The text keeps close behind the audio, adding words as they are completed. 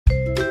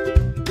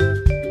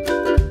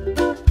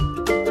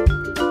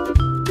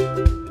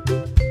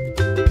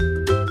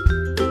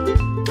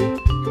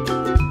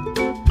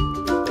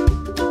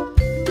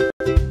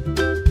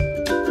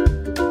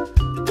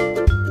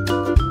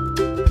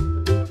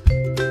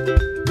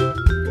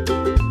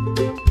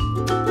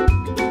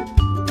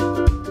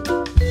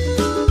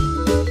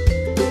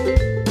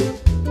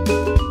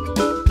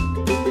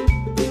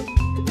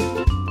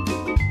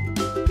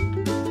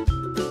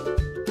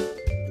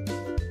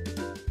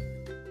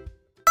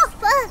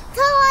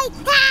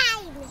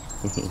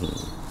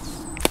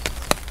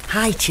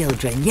Hi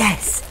children,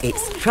 yes,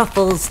 it's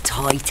Truffle's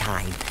toy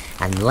time,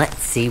 and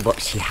let's see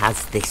what she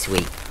has this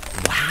week.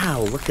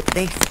 Wow, look at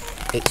this.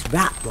 It's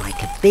wrapped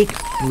like a big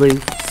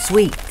blue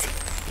sweet.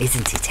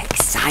 Isn't it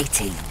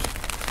exciting?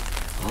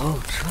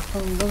 Oh,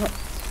 Truffle, look.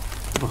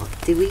 What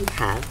do we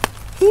have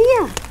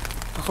here?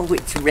 Oh,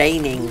 it's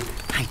raining.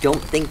 I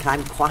don't think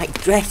I'm quite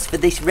dressed for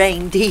this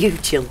rain, do you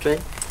children?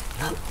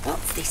 Look,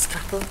 what's this,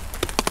 Truffle?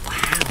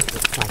 Wow, it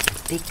looks like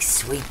a big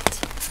sweet.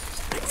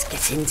 Let's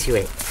get into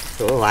it.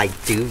 Oh, I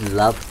do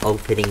love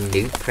opening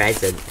new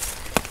presents.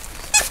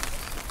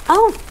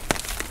 Oh,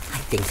 I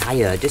think I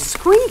heard a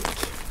squeak.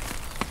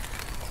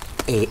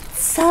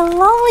 It's a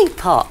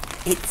lollipop.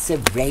 It's a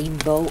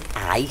rainbow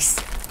ice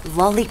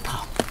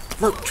lollipop.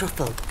 Look,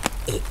 Truffle,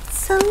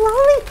 it's a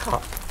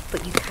lollipop.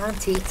 But you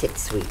can't eat it,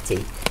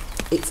 sweetie.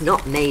 It's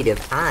not made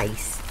of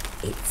ice.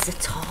 It's a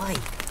toy.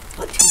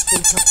 What do you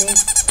think of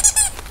this?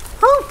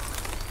 Oh,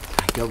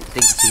 I don't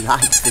think she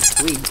likes the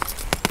squeak.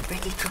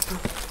 Ready, Truffle?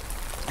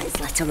 Let's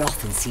let her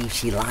off and see if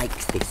she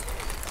likes this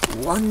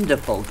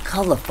wonderful,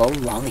 colourful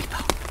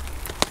lollipop.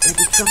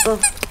 Ready, Truffle?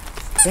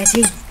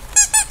 Ready?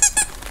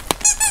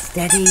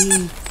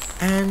 Steady,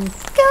 and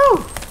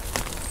go!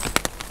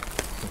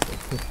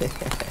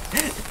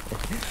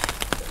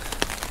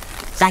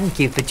 Thank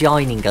you for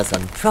joining us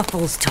on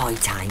Truffle's Toy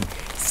Time.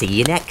 See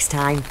you next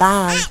time.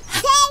 Bye.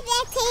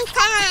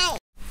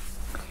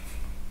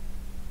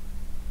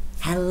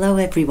 Hello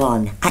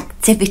everyone,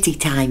 activity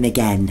time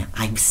again.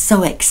 I'm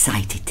so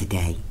excited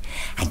today.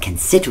 And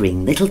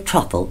considering little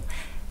Truffle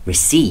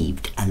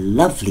received a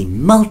lovely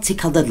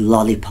multicoloured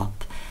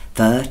lollipop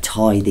for her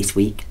toy this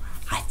week,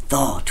 I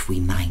thought we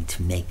might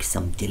make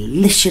some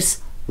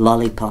delicious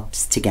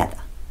lollipops together.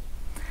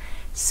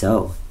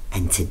 So,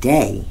 and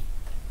today,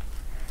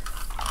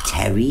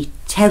 Terry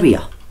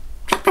Terrier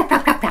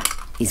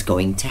is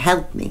going to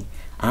help me,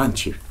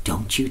 aren't you?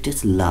 Don't you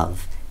just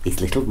love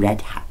his little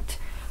red hat?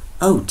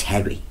 Oh,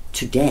 Terry,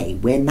 today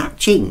we're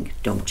matching,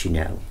 don't you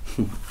know?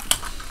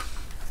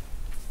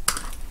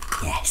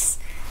 Yes,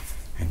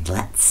 and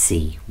let's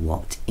see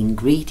what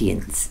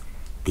ingredients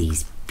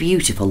these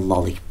beautiful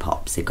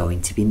lollipops are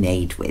going to be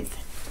made with.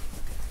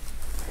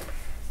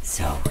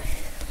 So,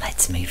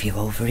 let's move you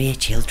over here,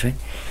 children,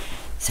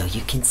 so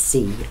you can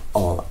see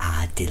all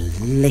our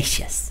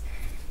delicious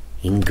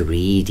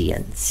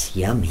ingredients.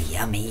 Yummy,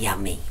 yummy,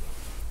 yummy.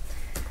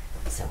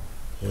 So,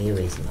 here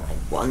is my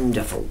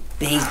wonderful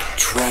big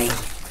tray.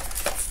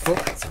 So,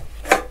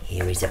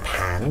 here is a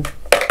pan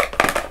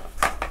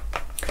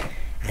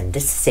and a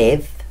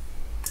sieve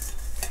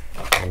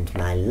and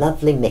my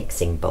lovely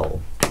mixing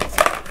bowl.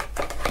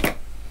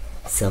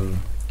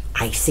 Some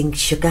icing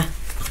sugar,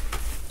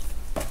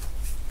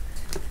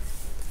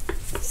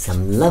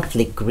 some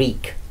lovely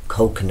Greek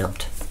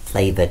coconut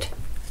flavoured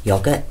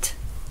yoghurt,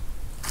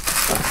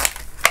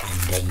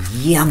 and a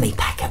yummy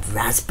pack of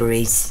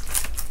raspberries.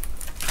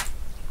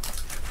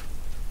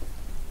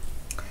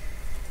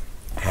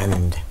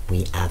 And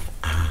we have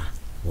our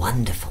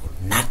wonderful,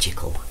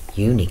 magical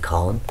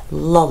unicorn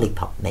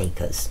lollipop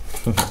makers.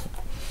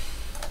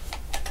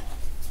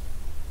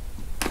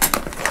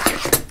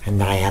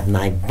 And I have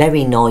my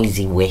very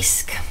noisy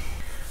whisk.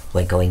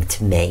 We're going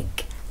to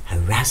make a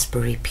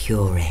raspberry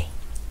puree.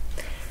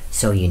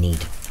 So you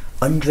need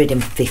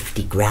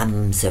 150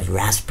 grams of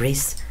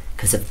raspberries,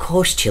 because of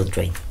course,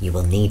 children, you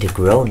will need a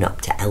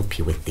grown-up to help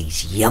you with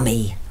these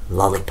yummy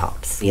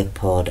lollipops. We have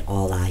poured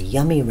all our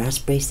yummy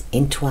raspberries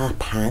into our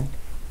pan,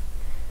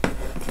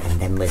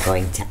 and then we're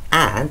going to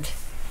add,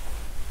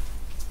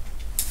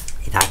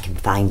 if I can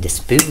find a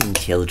spoon,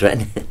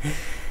 children,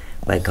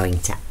 we're going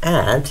to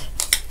add,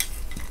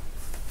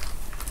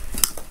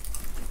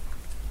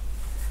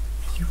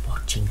 are you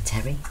watching,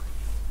 Terry?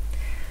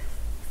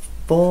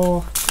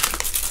 4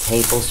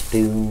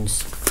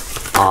 tablespoons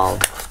of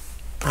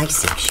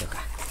icing sugar.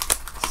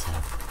 So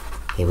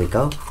here we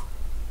go.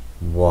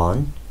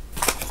 1,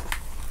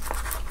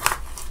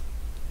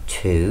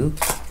 2,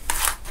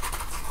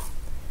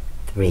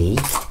 3,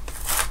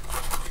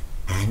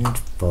 and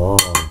 4.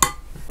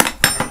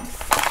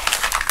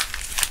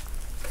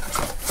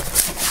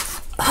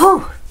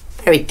 Oh,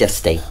 very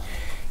dusty.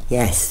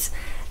 Yes,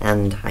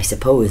 and I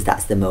suppose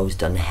that's the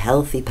most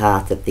unhealthy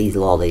part of these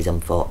lollies,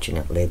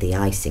 unfortunately, the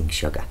icing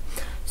sugar.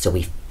 So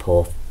we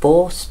pour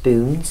 4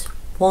 spoons,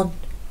 1,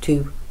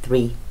 2,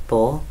 3,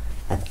 4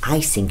 of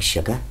icing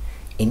sugar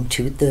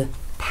into the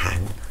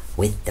pan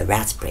with the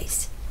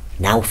raspberries.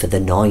 Now for the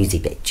noisy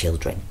bit,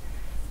 children.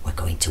 We're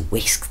going to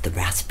whisk the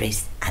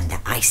raspberries and the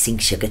icing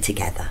sugar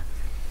together.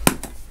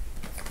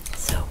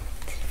 So,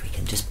 if we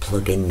can just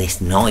plug in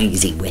this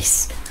noisy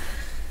whisk.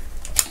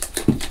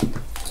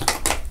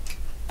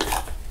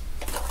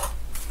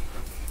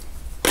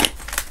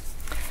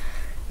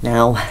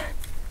 Now,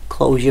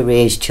 close your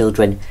ears,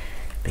 children,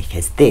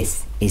 because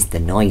this is the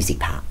noisy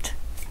part.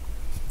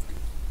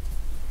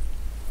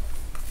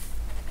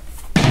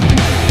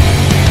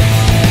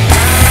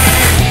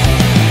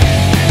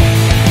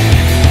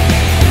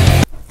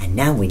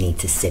 Now we need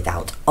to sieve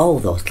out all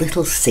those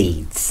little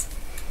seeds.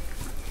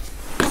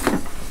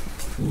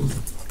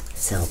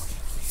 So,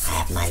 I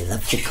have my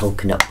lovely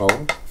coconut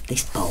bowl.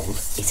 This bowl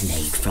is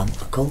made from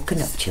a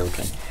coconut,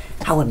 children.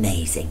 How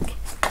amazing.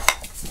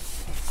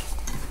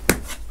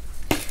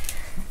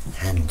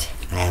 And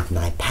I have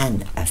my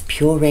pan of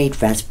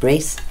pureed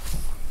raspberries.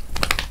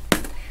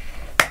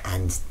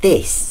 And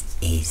this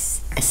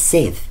is a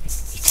sieve.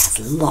 It has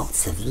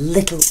lots of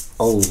little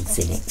holes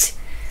in it.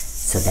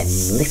 So then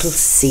little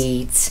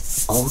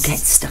seeds all get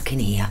stuck in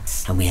here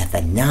and we have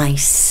a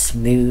nice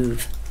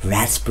smooth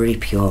raspberry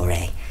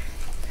puree.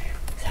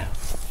 So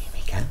here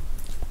we go.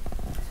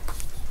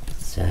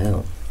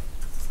 So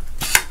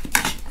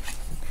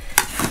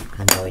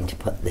I'm going to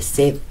put the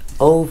sieve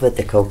over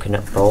the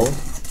coconut bowl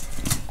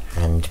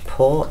and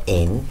pour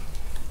in,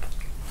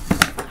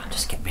 I'll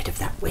just get rid of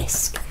that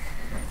whisk.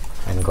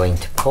 I'm going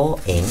to pour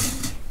in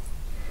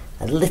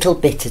a little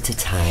bit at a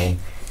time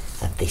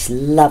of this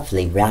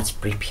lovely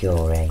raspberry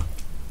puree.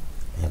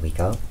 There we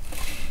go.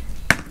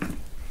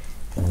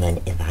 And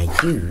then if I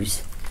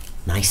use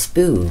my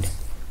spoon,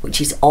 which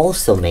is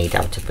also made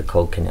out of a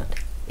coconut,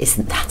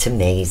 isn't that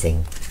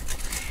amazing?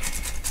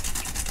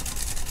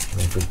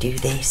 And if we do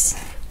this,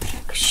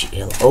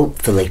 it'll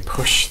hopefully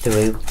push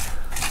through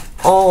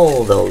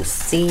all those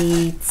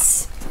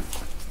seeds.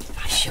 If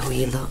I show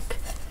you, look,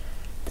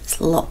 there's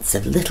lots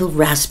of little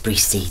raspberry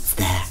seeds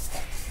there.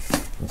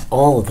 And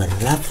all the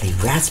lovely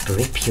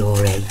raspberry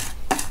puree.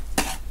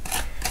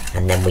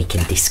 And then we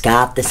can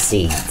discard the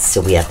seeds so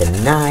we have a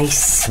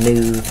nice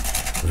smooth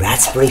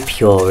raspberry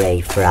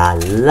puree for our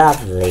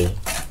lovely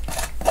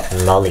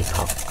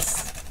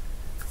lollipops.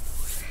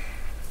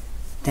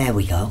 There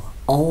we go,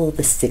 all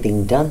the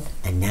sieving done,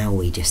 and now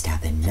we just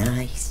have a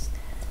nice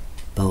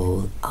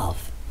bowl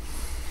of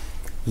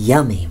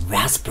yummy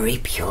raspberry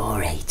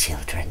puree,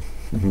 children.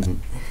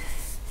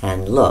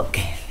 And look,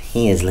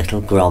 here's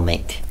little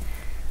Gromit.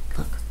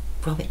 Look,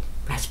 Gromit,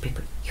 raspberry,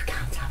 you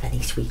can't have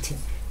any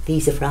sweetened.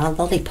 These are for our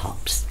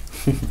lollipops.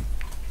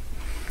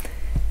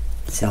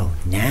 So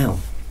now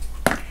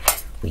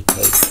we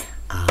take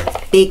our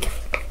big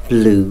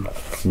blue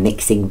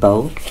mixing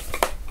bowl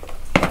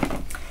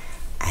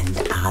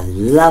and our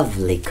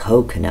lovely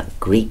coconut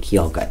Greek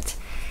yogurt.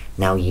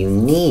 Now you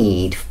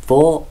need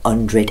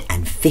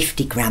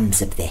 450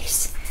 grams of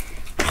this.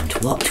 And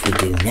what we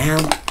do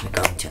now, we're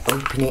going to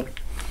open it.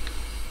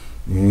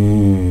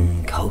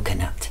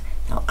 Coconut.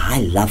 Now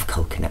I love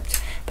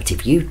coconut, but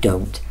if you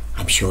don't,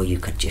 I'm sure you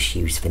could just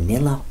use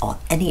vanilla or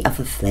any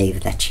other flavour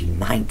that you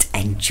might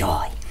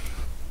enjoy.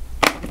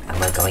 And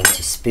we're going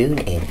to spoon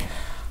in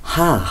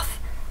half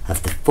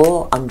of the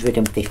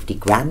 450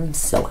 grams,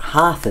 so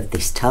half of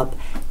this tub,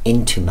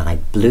 into my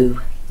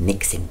blue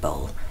mixing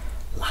bowl,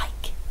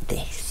 like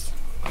this.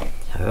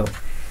 So,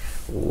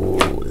 ooh,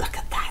 look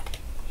at that.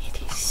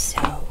 It is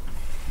so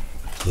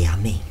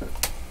yummy.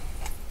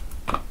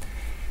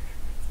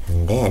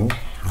 And then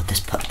I'll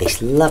just put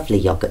this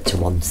lovely yoghurt to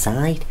one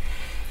side.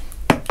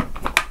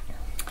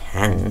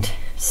 And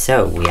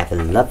so we have a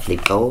lovely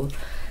bowl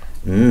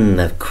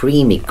of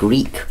creamy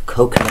Greek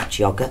coconut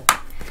yogurt,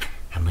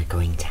 and we're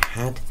going to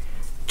add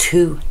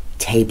 2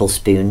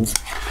 tablespoons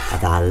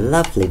of our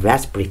lovely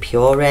raspberry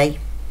puree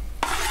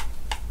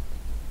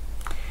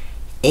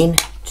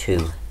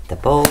into the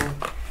bowl,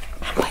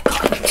 and we're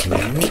going to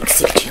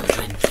mix it,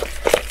 children.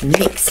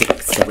 Mix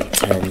it so it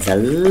turns a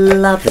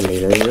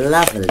lovely,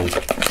 lovely,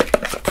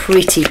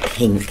 pretty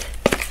pink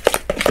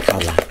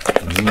colour.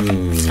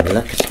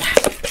 Look at that.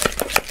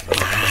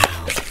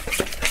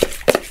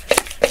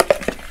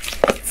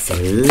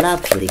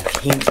 Lovely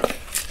pink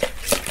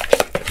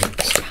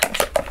mixture.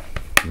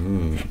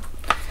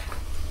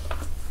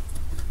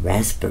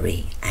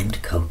 Raspberry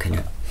and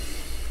coconut.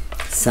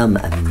 Some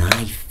are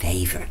my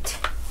favourite.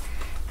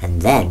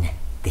 And then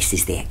this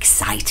is the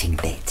exciting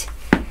bit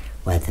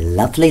where the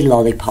lovely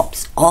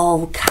lollipops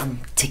all come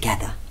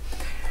together.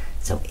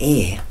 So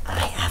here I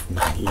have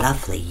my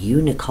lovely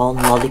unicorn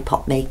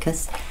lollipop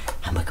makers,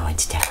 and we're going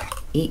to take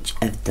each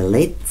of the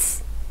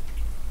lids,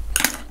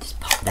 just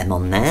pop them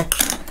on there.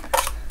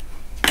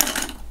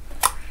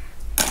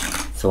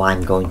 So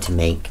I'm going to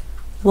make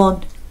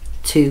 1,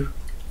 2,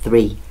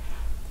 3,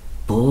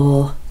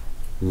 4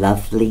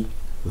 lovely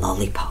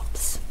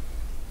lollipops.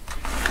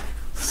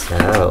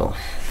 So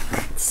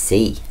let's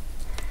see.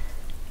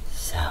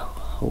 So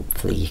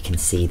hopefully you can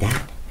see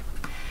that.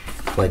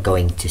 We're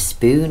going to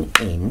spoon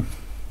in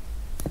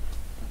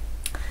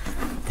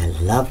the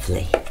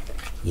lovely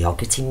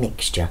yogurty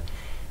mixture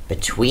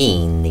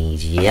between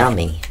these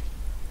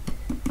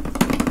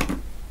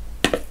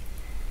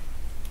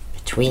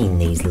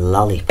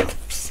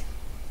lollipops.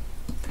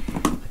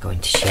 We're going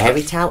to share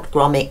it out,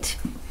 Gromit.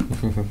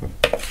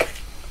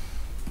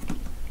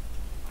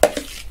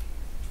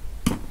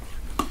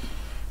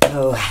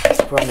 Oh,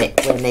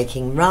 Gromit, we're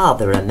making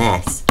rather a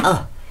mess.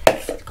 Oh,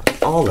 it's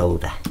got all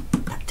over.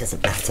 That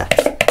doesn't matter.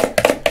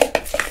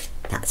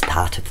 That's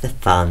part of the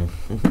fun.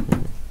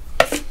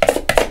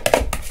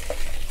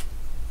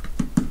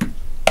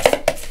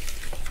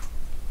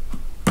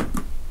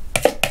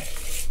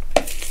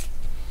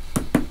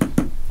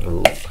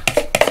 Ooh.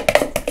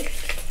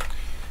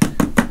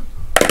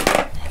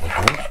 There we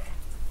go.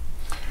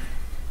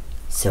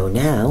 So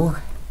now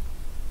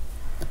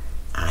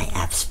I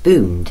have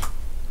spooned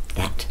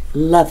that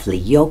lovely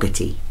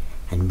yoghurty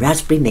and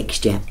raspberry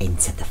mixture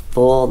into the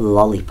 4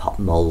 lollipop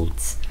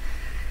moulds.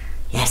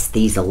 Yes,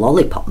 these are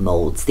lollipop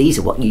moulds. These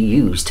are what you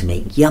use to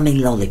make yummy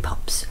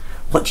lollipops.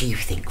 What do you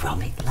think,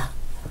 Romila?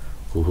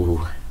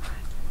 Ooh,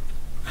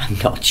 I'm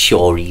not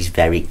sure he's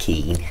very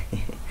keen.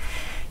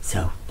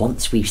 So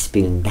once we've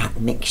spooned that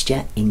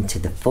mixture into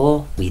the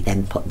 4, we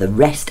then put the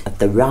rest of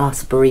the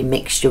raspberry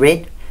mixture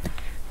in,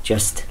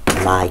 just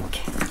like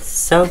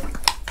so.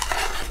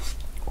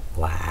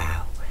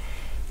 Wow,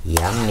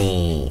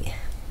 yummy.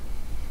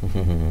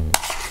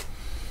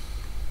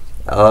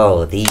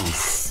 Oh, these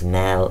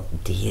smell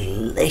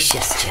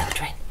delicious,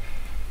 children.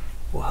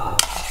 Whoa.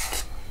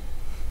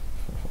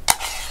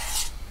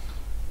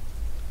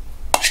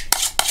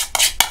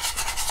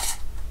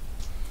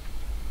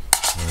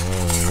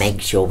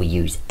 Make sure we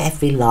use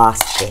every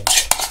last bit.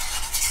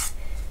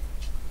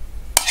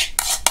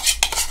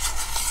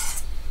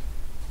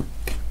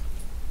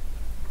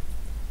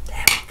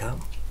 There we go.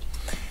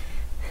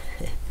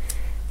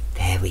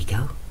 There we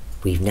go.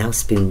 We've now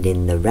spooned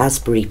in the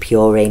raspberry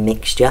puree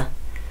mixture,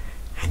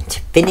 and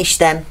to finish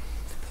them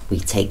we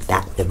take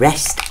the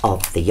rest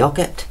of the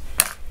yogurt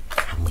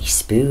and we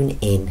spoon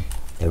in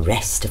the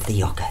rest of the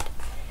yogurt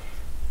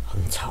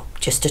on top,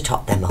 just to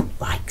top them up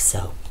like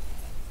so.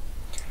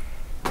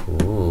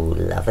 Ooh,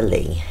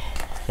 lovely.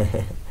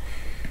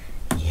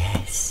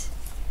 Yes.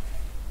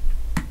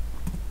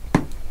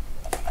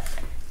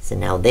 So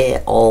now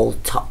they're all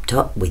topped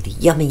up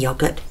with yummy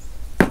yogurt.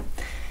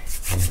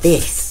 And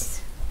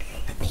this,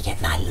 let me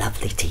get my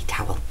lovely tea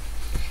towel.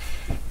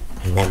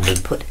 And then we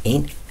put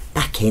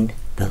back in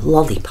the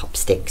lollipop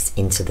sticks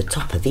into the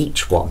top of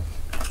each one.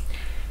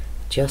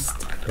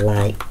 Just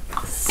like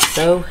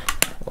so.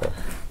 Oh,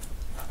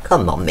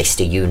 come on,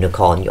 Mr.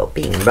 Unicorn, you're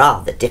being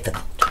rather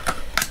difficult.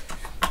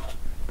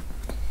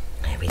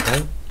 There we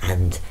go.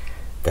 And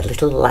the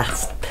little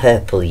last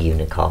purple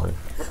unicorn.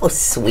 How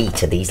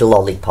sweet are these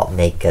lollipop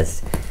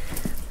makers?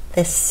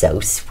 They're so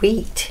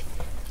sweet.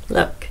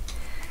 Look.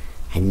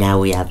 And now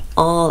we have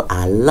all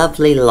our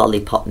lovely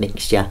lollipop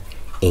mixture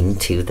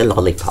into the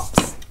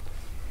lollipops.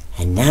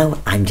 And now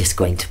I'm just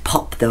going to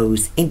pop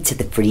those into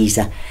the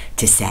freezer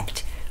to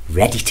set,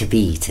 ready to be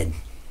eaten.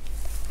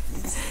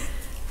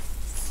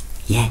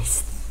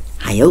 Yes,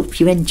 I hope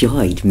you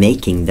enjoyed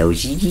making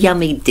those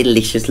yummy,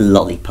 delicious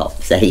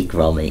lollipops, eh,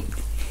 Grommy?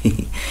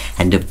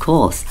 And of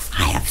course,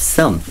 I have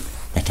some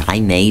that I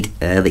made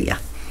earlier.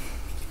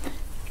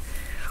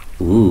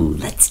 Ooh,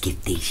 let's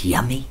give these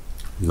yummy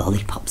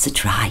lollipops a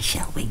try,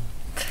 shall we?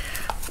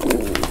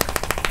 Ooh.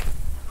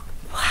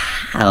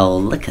 Wow,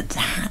 look at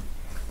that.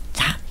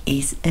 That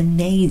is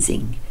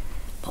amazing.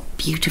 What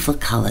beautiful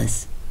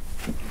colours.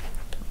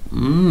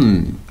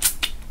 And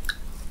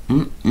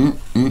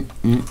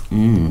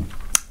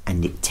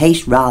it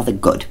tastes rather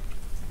good,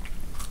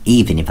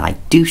 even if I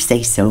do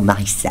say so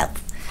myself.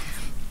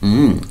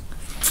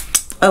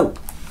 Oh,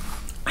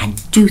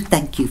 and do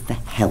thank you for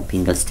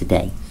helping us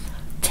today,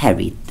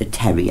 Terry the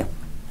Terrier.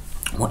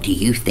 What do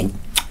you think?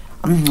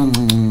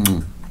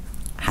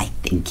 I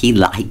think he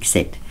likes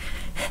it.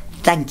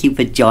 Thank you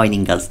for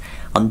joining us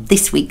on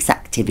this week's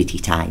activity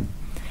time,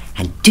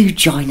 and do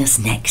join us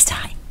next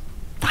time.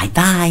 Bye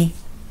bye.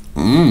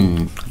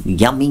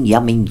 Yummy,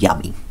 yummy,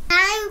 yummy.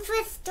 Time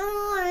for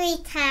story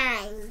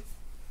time.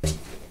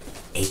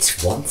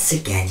 It's once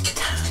again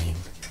time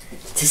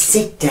to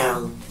sit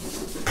down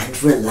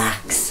and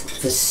relax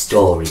for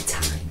story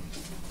time.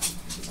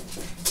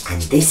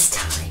 And this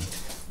time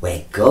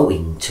we're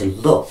going to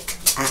look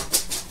at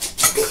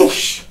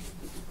fish.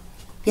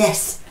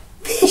 Yes,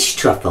 fish,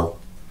 Truffle.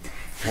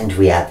 And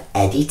we have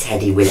Eddie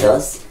Teddy with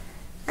us,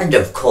 and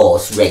of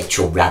course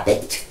Rachel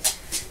Rabbit,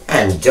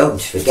 and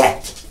don't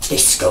forget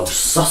Disco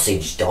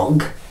Sausage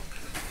Dog.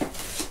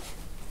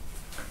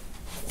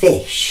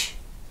 Fish.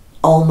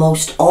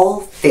 Almost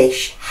all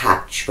fish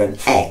hatch from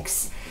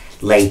eggs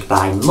laid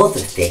by mother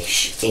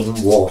fish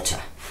in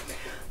water.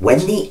 When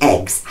the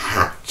eggs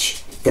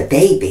hatch, the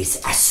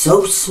babies are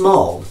so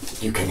small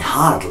you can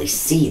hardly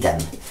see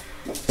them.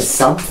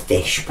 Some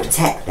fish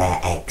protect their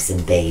eggs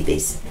and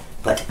babies,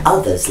 but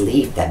others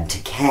leave them to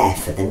care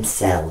for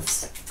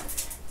themselves.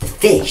 The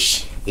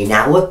fish in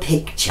our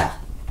picture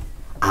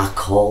are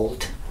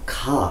called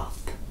carp.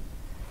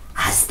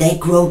 As they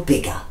grow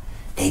bigger,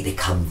 they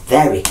become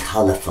very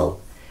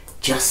colourful,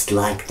 just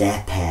like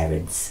their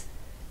parents.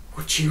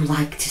 Would you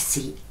like to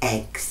see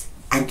eggs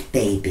and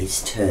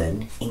babies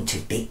turn into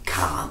big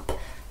carp?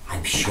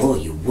 I'm sure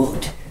you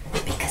would,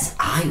 because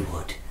I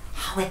would.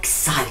 How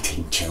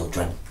exciting,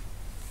 children.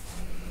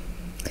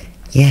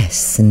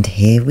 Yes, and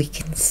here we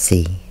can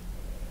see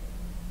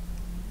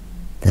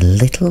the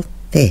little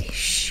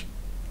fish.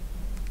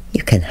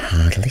 You can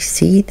hardly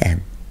see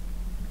them.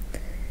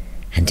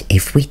 And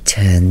if we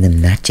turn the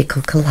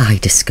magical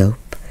kaleidoscope,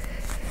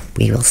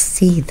 we will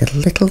see the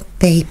little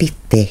baby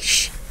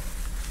fish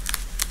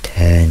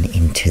turn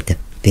into the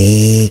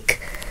big,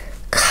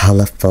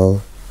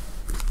 colourful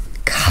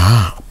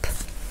carp.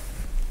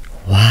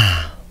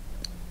 Wow!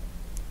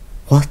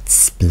 What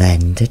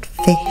splendid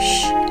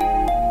fish.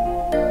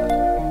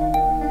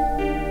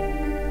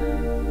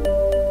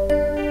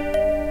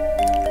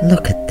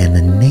 Look at them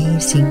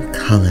amazing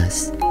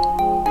colours.